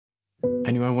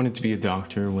I knew I wanted to be a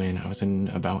doctor when I was in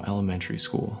about elementary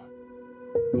school.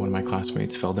 One of my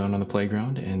classmates fell down on the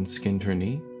playground and skinned her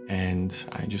knee, and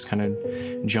I just kind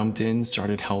of jumped in,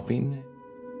 started helping.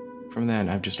 From then,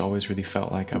 I've just always really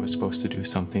felt like I was supposed to do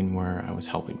something where I was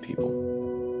helping people.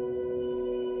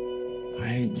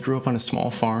 I grew up on a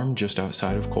small farm just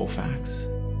outside of Colfax.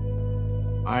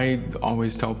 I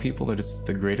always tell people that it's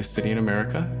the greatest city in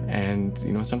America, and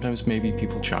sometimes maybe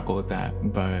people chuckle at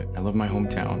that, but I love my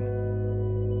hometown.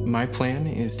 My plan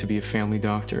is to be a family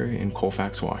doctor in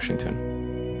Colfax, Washington.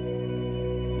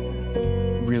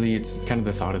 Really, it's kind of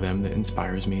the thought of them that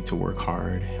inspires me to work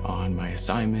hard on my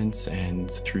assignments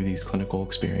and through these clinical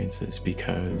experiences,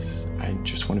 because I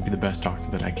just want to be the best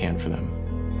doctor that I can for them.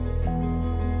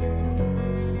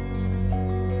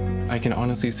 I can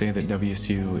honestly say that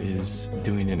WSU is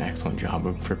doing an excellent job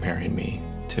of preparing me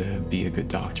to be a good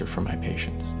doctor for my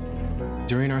patients.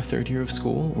 During our third year of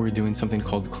school, we're doing something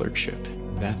called clerkship.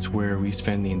 That's where we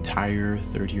spend the entire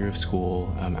third year of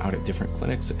school out at different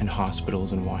clinics and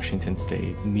hospitals in Washington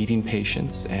State, meeting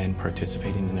patients and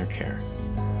participating in their care.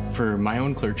 For my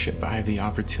own clerkship, I have the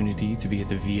opportunity to be at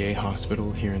the VA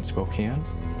hospital here in Spokane.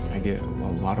 I get a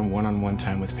lot of one-on-one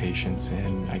time with patients,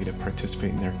 and I get to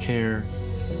participate in their care.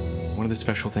 One of the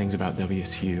special things about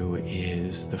WSU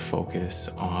is the focus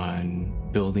on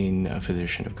building a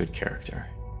physician of good character.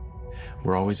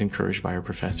 We're always encouraged by our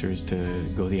professors to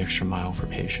go the extra mile for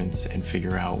patients and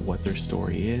figure out what their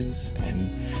story is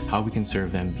and how we can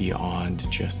serve them beyond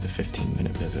just the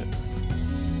 15-minute visit.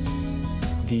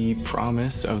 The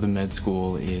promise of the med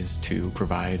school is to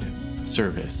provide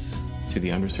service to the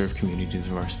underserved communities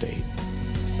of our state,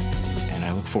 and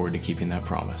I look forward to keeping that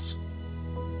promise.